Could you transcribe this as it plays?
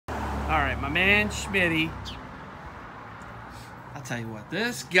All right, my man Smitty. I'll tell you what,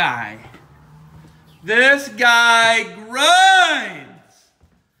 this guy grinds.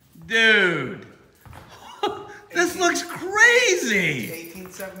 Dude. This looks crazy.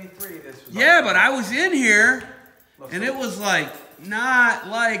 1873 this was. Yeah, but I was in here and it was like not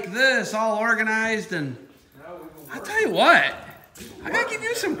like this, all organized, and I'll tell you what, I gotta give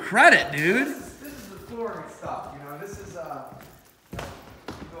you some credit, dude. This is the flooring stuff, you know. This is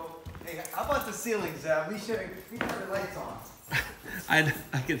hey, how about the ceilings? We turn the lights on. I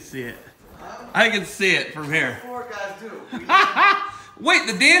can see it. I can see it from here. Floor guys do. Wait,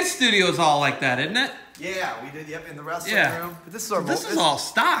 the dance studio is all like that, isn't it? Yeah, we did. Yep, in the wrestling room. But this is our this is all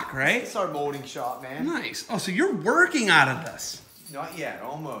stock, right? This is our molding shop, man. Nice. Oh, so you're working out of this? Not yet,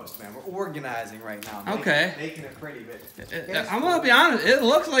 almost, man. We're organizing right now. Making it pretty, but I'm gonna be honest. It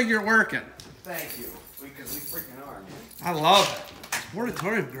looks like you're working. Thank you, because we freaking are, man. I love it.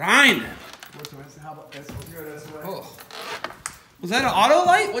 Sportatorium grinding. How about this? We'll go this way. Oh. Was that an auto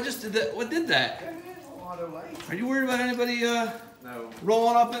light? What just did that? What did that? Auto light. Are you worried about anybody no.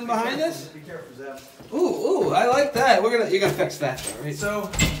 rolling up in behind us? Be careful, Zeb. Ooh, I like that. You're gonna fix that though, right? So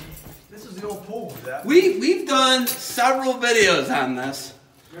this is the old pool, Zeb. We've done several videos on this.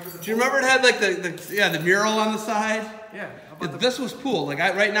 Do you remember it had like the mural on the side? Yeah. This was pool. Like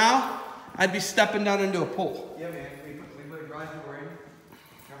right now, I'd be stepping down into a pool. Yeah, man. We put a garage door in.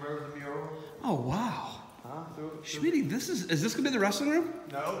 Remember the mural? Oh wow. Huh? Schmitty, is this gonna be the wrestling room?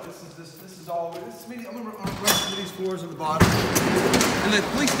 No, this is all. This is Smitty. I'm gonna run these floors on the bottom. And the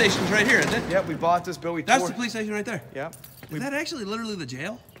police station's right here, isn't it? Yeah, we bought this building. That's the police station right there. Yeah. Is that actually literally the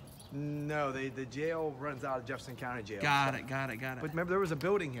jail? No, the jail runs out of Jefferson County Jail. Got it. But remember, there was a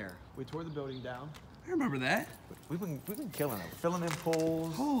building here. We tore the building down. I remember that. We've been killing it, filling in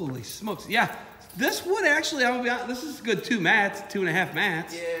pools. Holy smokes! Yeah, this would actually. I'm gonna be honest. This is a good 2.5 mats.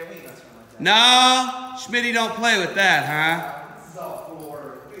 Yeah, we ain't got something like that. No, Smitty don't play with that, huh? This is all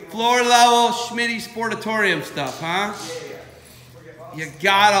Floor level Smitty Sportatorium stuff, huh? Yeah. You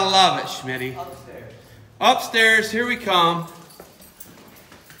gotta love it, Smitty. Upstairs. Upstairs, here we come.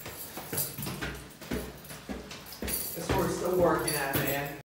 This is where we're still working at, man.